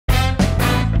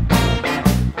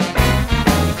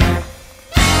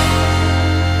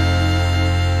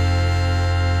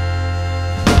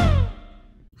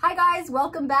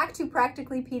welcome back to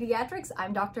Practically Pediatrics.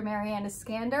 I'm Dr. Marianne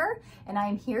Iskander, and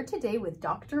I'm here today with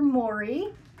Dr.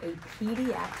 Maury, a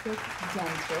pediatric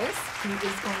dentist, who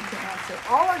is going to answer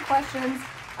all our questions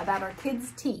about our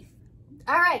kids' teeth.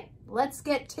 All right, let's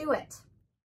get to it.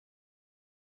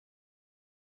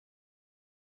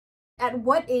 At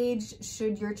what age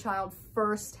should your child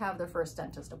first have their first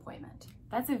dentist appointment?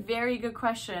 That's a very good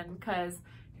question, because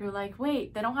you're like,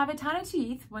 wait, they don't have a ton of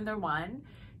teeth when they're 1.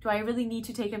 Do I really need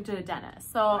to take them to a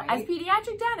dentist? So as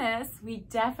pediatric dentists, we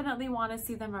definitely want to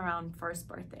see them around first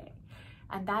birthday.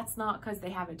 And that's not because they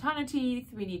have a ton of teeth,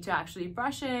 we need to actually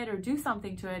brush it or do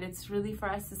something to it. It's really for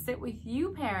us to sit with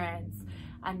you parents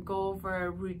and go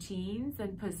over routines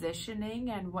and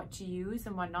positioning and what to use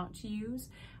and what not to use,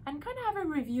 and kind of have a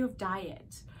review of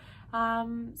diet.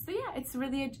 So yeah, it's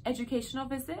really an educational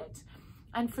visit.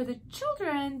 And for the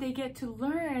children, they get to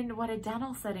learn what a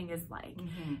dental setting is like.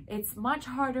 It's much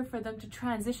harder for them to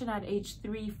transition at age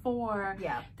 3, 4.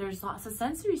 Yeah. There's lots of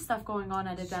sensory stuff going on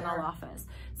at a dental office.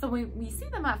 So when we see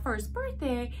them at first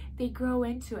birthday, they grow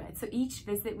into it. So each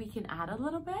visit we can add a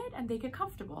little bit and they get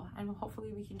comfortable, and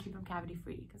hopefully we can keep them cavity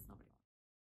free, because nobody.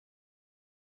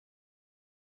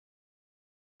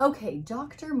 Okay,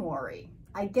 Dr. Maury,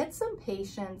 I get some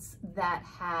patients that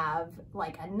have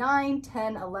like a 9,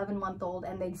 10, 11-month-old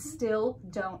and they still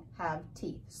don't have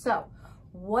teeth. So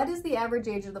what is the average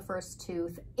age of the first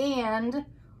tooth, and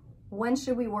when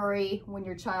should we worry when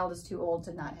your child is too old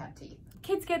to not have teeth?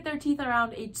 Kids get their teeth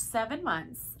around age 7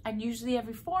 months, and usually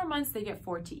every 4 months they get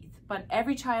 4 teeth, but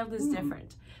every child is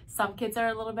different. Some kids are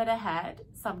a little bit ahead,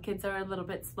 some kids are a little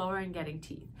bit slower in getting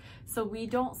teeth. So we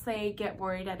don't say get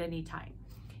worried at any time.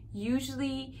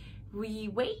 Usually we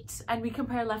wait and we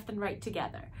compare left and right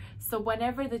together. So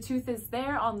whenever the tooth is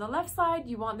there on the left side,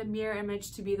 you want the mirror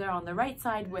image to be there on the right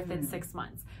side within 6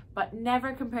 months, but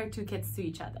never compare 2 kids to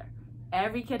each other.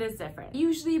 Every kid is different.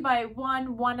 Usually by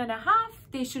 1, 1.5,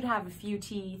 they should have a few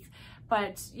teeth,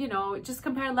 but you know, just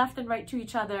compare left and right to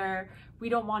each other. We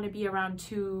don't want to be around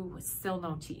 2 with still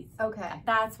no teeth. Okay.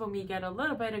 That's when we get a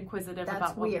little bit inquisitive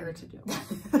about what we need to do.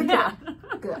 Yeah.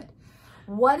 Good.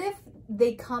 What if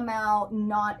they come out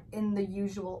not in the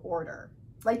usual order?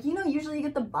 Like, you know, usually you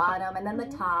get the bottom and then the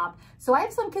top. So I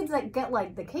have some kids that get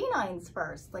like the canines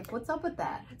first. Like, what's up with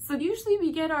that? So usually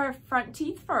we get our front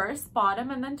teeth first, bottom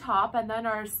and then top, and then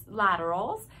our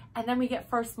laterals, and then we get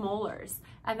first molars.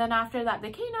 And then after that, the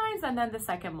canines, and then the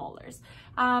second molars.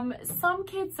 Some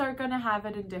kids are gonna have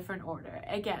it in different order.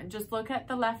 Again, just look at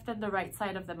the left and the right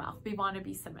side of the mouth. We wanna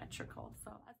be symmetrical.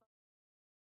 So.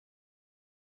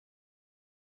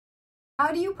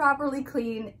 How do you properly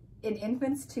clean an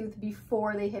infant's tooth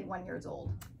before they hit 1 year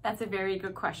old? That's a very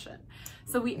good question.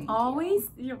 So we always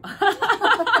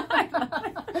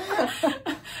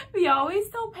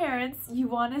tell parents, you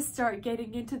want to start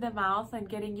getting into the mouth and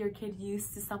getting your kid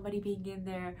used to somebody being in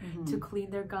there to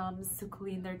clean their gums, to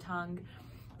clean their tongue.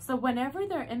 So whenever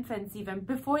they're infants, even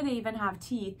before they even have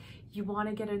teeth, you want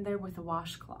to get in there with a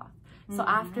washcloth. So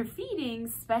after feeding,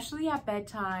 especially at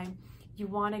bedtime, you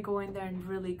want to go in there and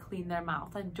really clean their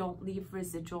mouth and don't leave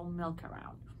residual milk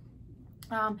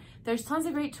around. There's tons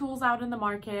of great tools out in the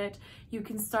market. You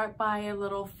can start by a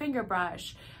little finger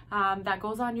brush that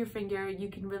goes on your finger. You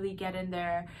can really get in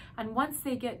there. And once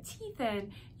they get teeth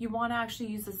in, you want to actually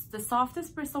use the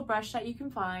softest bristle brush that you can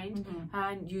find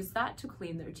and use that to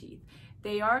clean their teeth.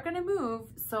 They are going to move,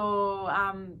 so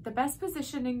the best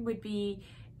positioning would be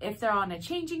if they're on a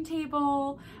changing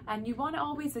table, and you want to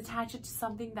always attach it to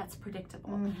something that's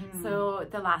predictable. So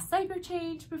the last diaper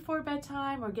change before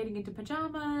bedtime, or getting into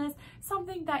pajamas,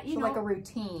 something that, you know, like a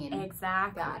routine.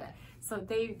 Exactly. Got it. So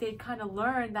they kind of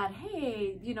learn that,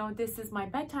 hey, you know, this is my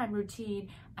bedtime routine,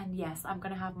 and yes, I'm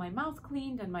gonna have my mouth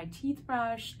cleaned and my teeth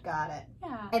brushed. Got it.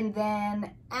 Yeah. And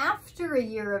then after a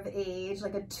year of age,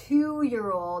 like a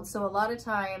 2-year-old, so a lot of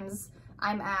times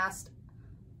I'm asked,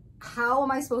 how am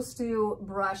I supposed to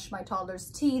brush my toddler's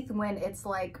teeth when it's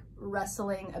like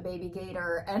wrestling a baby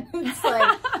gator and it's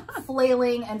like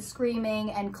flailing and screaming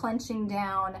and clenching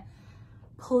down?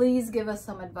 Please give us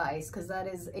some advice, because that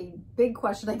is a big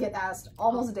question I get asked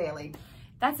almost daily.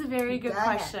 That's a very good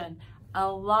question. A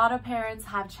lot of parents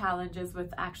have challenges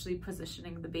with actually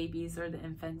positioning the babies or the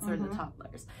infants or the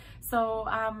toddlers. So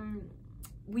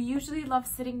we usually love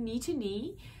sitting knee to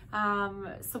knee.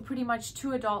 So pretty much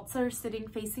two adults are sitting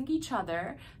facing each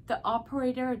other. The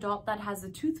operator adult that has a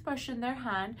toothbrush in their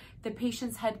hand, the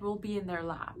patient's head will be in their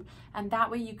lap. And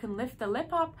that way you can lift the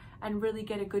lip up and really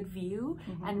get a good view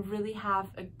and really have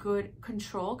a good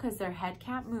control because their head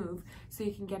can't move, so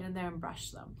you can get in there and brush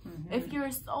them. If you're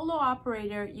a solo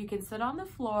operator, you can sit on the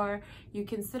floor, you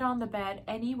can sit on the bed,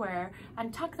 anywhere,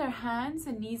 and tuck their hands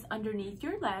and knees underneath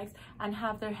your legs and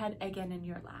have their head again in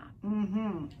your lap.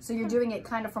 So you're doing it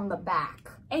kind of from the back.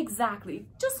 Exactly.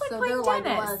 Just like so playing they're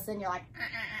tennis. like us and you're like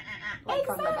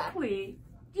from the back. Exactly.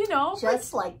 You know,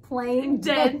 just like playing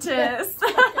dentist.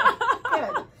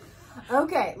 Good.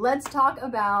 Okay, let's talk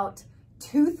about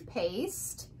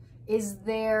toothpaste. Is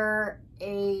there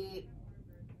a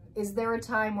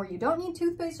time where you don't need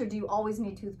toothpaste, or do you always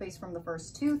need toothpaste from the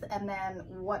first tooth? And then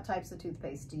what types of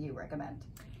toothpaste do you recommend?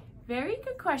 Very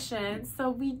good question. So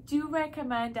we do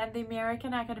recommend, and the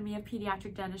American Academy of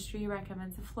Pediatric Dentistry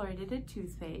recommends a fluoridated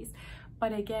toothpaste.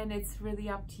 But again, it's really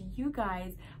up to you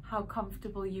guys how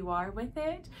comfortable you are with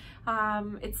it.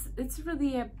 It's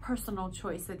really a personal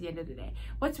choice at the end of the day.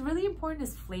 What's really important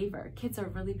is flavor. Kids are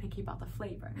really picky about the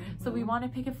flavor. So we want to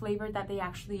pick a flavor that they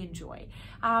actually enjoy.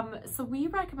 So we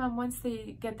recommend once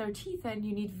they get their teeth in,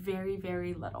 you need very,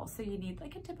 very little. So you need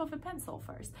like a tip of a pencil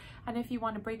first. And if you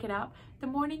want to break it up, the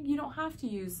morning you don't have to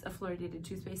use a fluoridated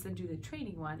toothpaste and do the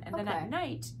training one. And then at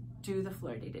night, do the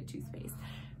fluoridated toothpaste.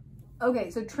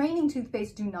 Okay, so training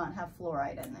toothpaste do not have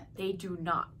fluoride in it. They do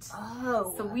not.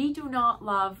 Oh. So we do not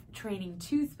love training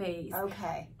toothpaste.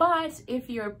 Okay. But if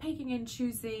you're picking and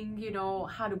choosing, you know,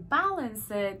 how to balance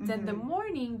it, then the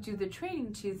morning do the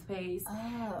training toothpaste.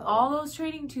 Oh. All those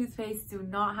training toothpaste do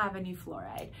not have any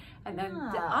fluoride. And then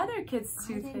the other kids'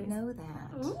 toothpaste. I didn't know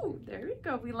that. Ooh, there we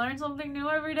go. We learn something new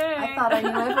every day. I thought I knew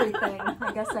everything.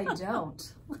 I guess I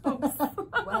don't.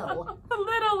 Well.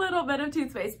 A little bit of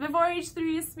toothpaste. Before age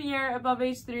 3, a smear. Above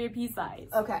age 3, a pea size.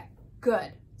 Okay,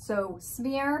 good. So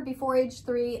smear before age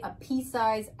 3, a pea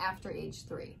size after age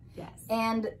 3. Yes.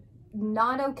 And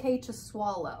not okay to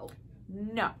swallow.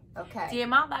 No. Okay. The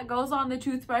amount that goes on the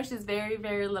toothbrush is very,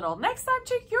 very little. Next time,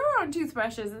 check your own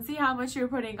toothbrushes and see how much you're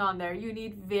putting on there. You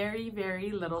need very,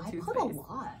 very little toothpaste. I put a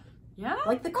lot. Yeah?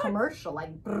 Like the commercial,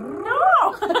 like...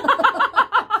 No!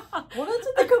 What is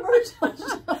it, the commercial?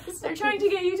 They're trying to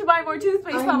get you to buy more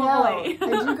toothpaste, probably.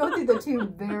 I do go through the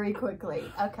tube very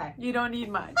quickly. Okay. You don't need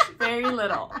much. Very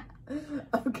little.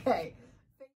 Okay.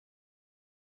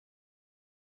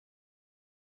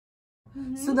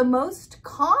 So the most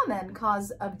common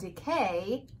cause of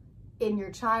decay in your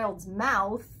child's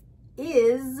mouth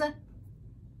is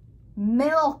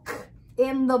milk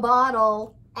in the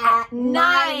bottle at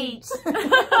night.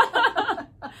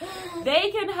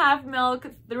 They can have milk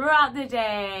throughout the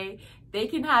day. They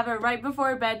can have it right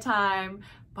before bedtime,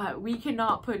 but we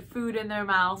cannot put food in their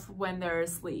mouth when they're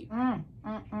asleep.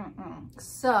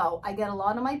 So I get a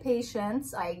lot of my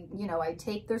patients, I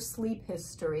take their sleep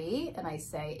history and I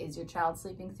say, is your child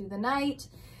sleeping through the night?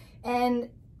 And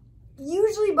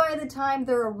usually by the time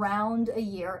they're around a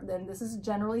year, then this is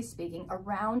generally speaking,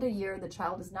 around a year, the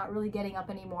child is not really getting up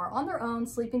anymore on their own,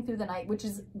 sleeping through the night, which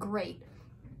is great.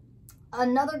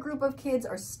 Another group of kids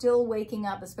are still waking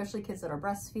up, especially kids that are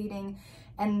breastfeeding,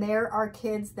 and there are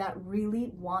kids that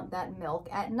really want that milk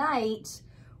at night,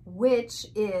 which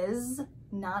is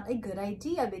not a good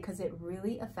idea because it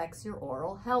really affects your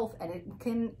oral health, and it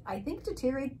can, I think,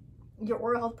 deteriorate your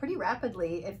oral health pretty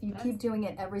rapidly if you keep doing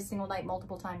it every single night,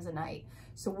 multiple times a night.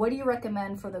 So what do you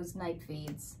recommend for those night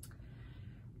feeds?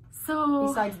 So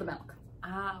besides the milk?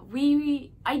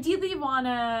 We ideally want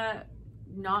to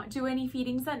not do any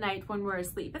feedings at night when we're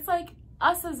asleep. It's like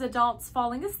us as adults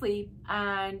falling asleep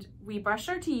and we brush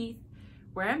our teeth,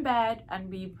 we're in bed, and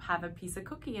we have a piece of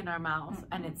cookie in our mouth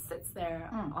and it sits there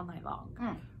all night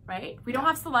long, right? We don't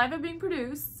have saliva being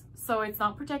produced, so it's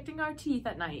not protecting our teeth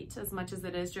at night as much as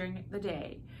it is during the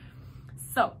day.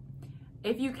 So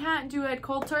if you can't do it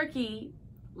cold turkey,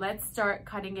 let's start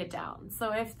cutting it down.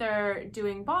 So if they're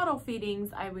doing bottle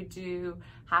feedings, I would do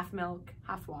half milk,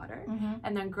 half water,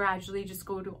 and then gradually just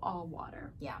go to all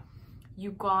water. Yeah.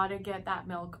 You gotta get that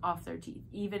milk off their teeth.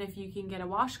 Even if you can get a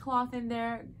washcloth in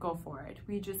there, go for it.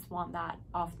 We just want that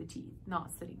off the teeth,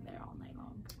 not sitting there all night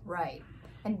long. Right.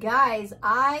 And guys,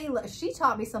 she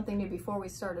taught me something new before we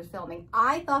started filming.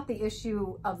 I thought the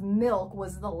issue of milk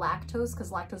was the lactose,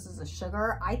 because lactose is a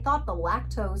sugar. I thought the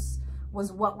lactose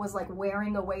was what was like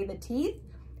wearing away the teeth,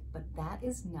 but that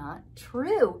is not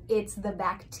true. It's the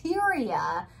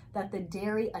bacteria that the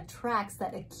dairy attracts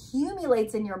that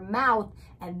accumulates in your mouth,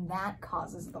 and that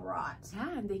causes the rot.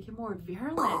 Yeah, and they get more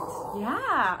virulent.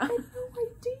 Yeah. I had no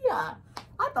idea.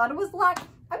 I thought it was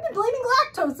I've been blaming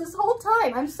lactose this whole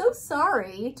time. I'm so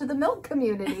sorry to the milk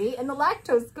community and the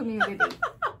lactose community.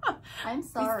 I'm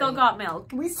sorry. We still got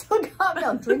milk. We still got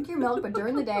milk. Drink your milk, but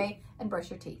during the day and brush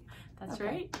your teeth. That's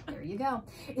right. There you go.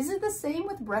 Is it the same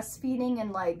with breastfeeding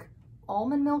and like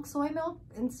almond milk, soy milk,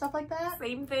 and stuff like that?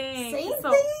 Same thing. Same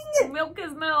thing? Milk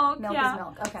is milk. Milk yeah. is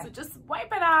milk. Okay. So just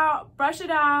wipe it out, brush it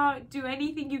out, do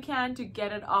anything you can to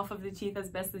get it off of the teeth as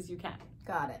best as you can.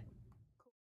 Got it.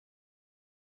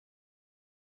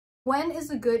 When is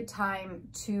a good time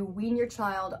to wean your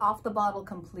child off the bottle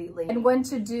completely? And when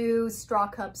to do straw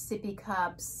cups, sippy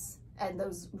cups, and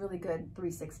those really good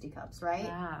 360 cups, right?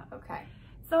 Yeah. Okay.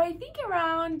 So I think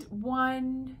around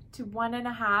 1 to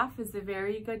 1.5 is a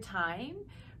very good time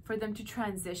for them to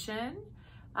transition.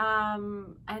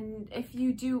 And if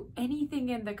you do anything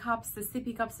in the cups, the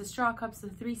sippy cups, the straw cups, the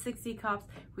 360 cups,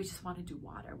 we just want to do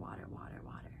water, water, water,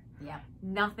 water. Yeah.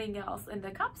 Nothing else in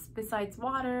the cups besides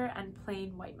water and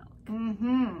plain white milk.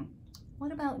 Mm-hmm.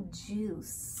 What about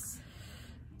juice?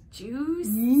 Juice?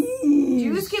 Yeesh.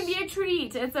 Juice can be a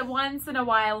treat. It's a once in a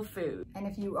while food. And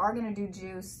if you are going to do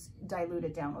juice, dilute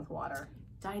it down with water.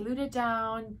 Dilute it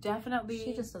down, definitely.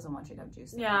 She just doesn't want you to have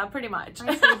juice. Yeah, pretty much.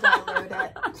 I say dilute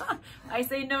it. I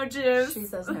say no juice. She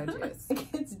says no juice.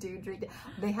 Kids do drink it.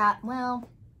 They have, well,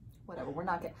 whatever. We're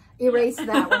not going to erase that.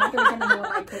 We're not going to get into what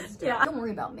my kids do. Yeah. Don't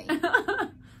worry about me.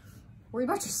 Worry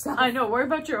about yourself. I know. Worry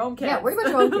about your own kids. Yeah, worry about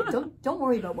your own kids. Don't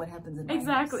worry about what happens in my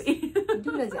Exactly. house.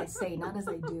 Do it as I say, not as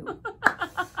I do.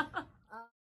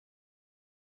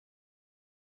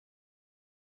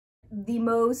 The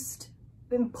most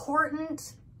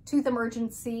important tooth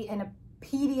emergency in a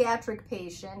pediatric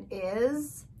patient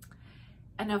is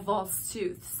an avulsed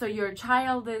tooth. So your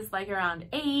child is like around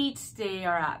 8, they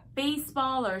are at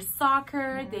baseball or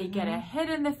soccer, they get a hit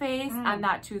in the face and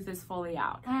that tooth is fully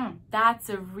out. That's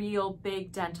a real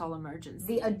big dental emergency.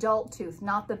 The adult tooth,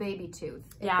 not the baby tooth.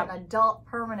 If an adult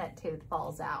permanent tooth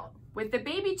falls out. With the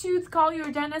baby tooth, call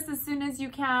your dentist as soon as you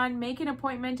can, make an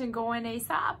appointment and go in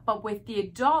ASAP. But with the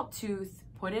adult tooth,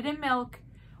 put it in milk,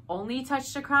 only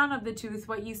touch the crown of the tooth.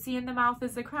 What you see in the mouth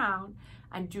is the crown,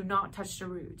 and do not touch the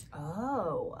root.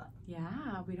 Oh.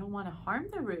 Yeah, we don't want to harm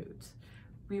the root.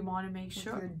 We want to make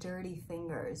sure. With your dirty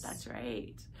fingers. That's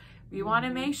right. We want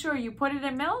to make sure you put it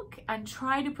in milk and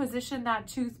try to position that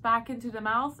tooth back into the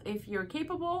mouth if you're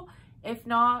capable. If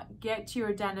not, get to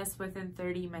your dentist within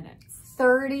 30 minutes.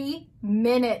 30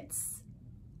 minutes.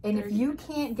 And if you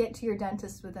can't get to your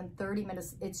dentist within 30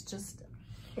 minutes, it's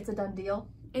a done deal.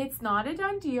 It's not a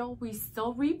done deal. We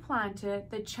still replant it.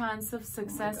 The chance of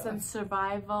success and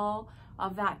survival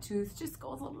of that tooth just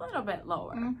goes a little bit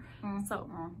lower.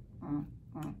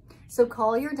 So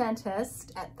call your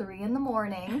dentist at 3 in the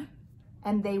morning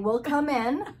and they will come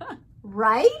in,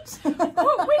 right?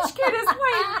 Which kid is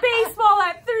playing baseball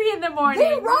at 3 in the morning?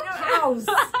 They rock house.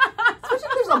 Especially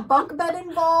if there's a bunk bed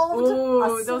involved,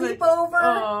 a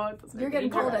sleepover. You're getting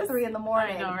called at 3 in the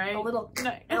morning. I know, right? A little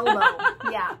elbow.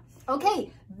 Yeah.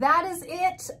 Okay, that is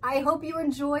it. I hope you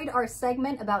enjoyed our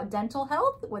segment about dental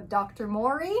health with Dr.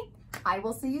 Mori. I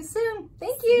will see you soon.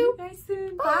 Thank you. See you guys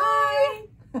soon. Bye.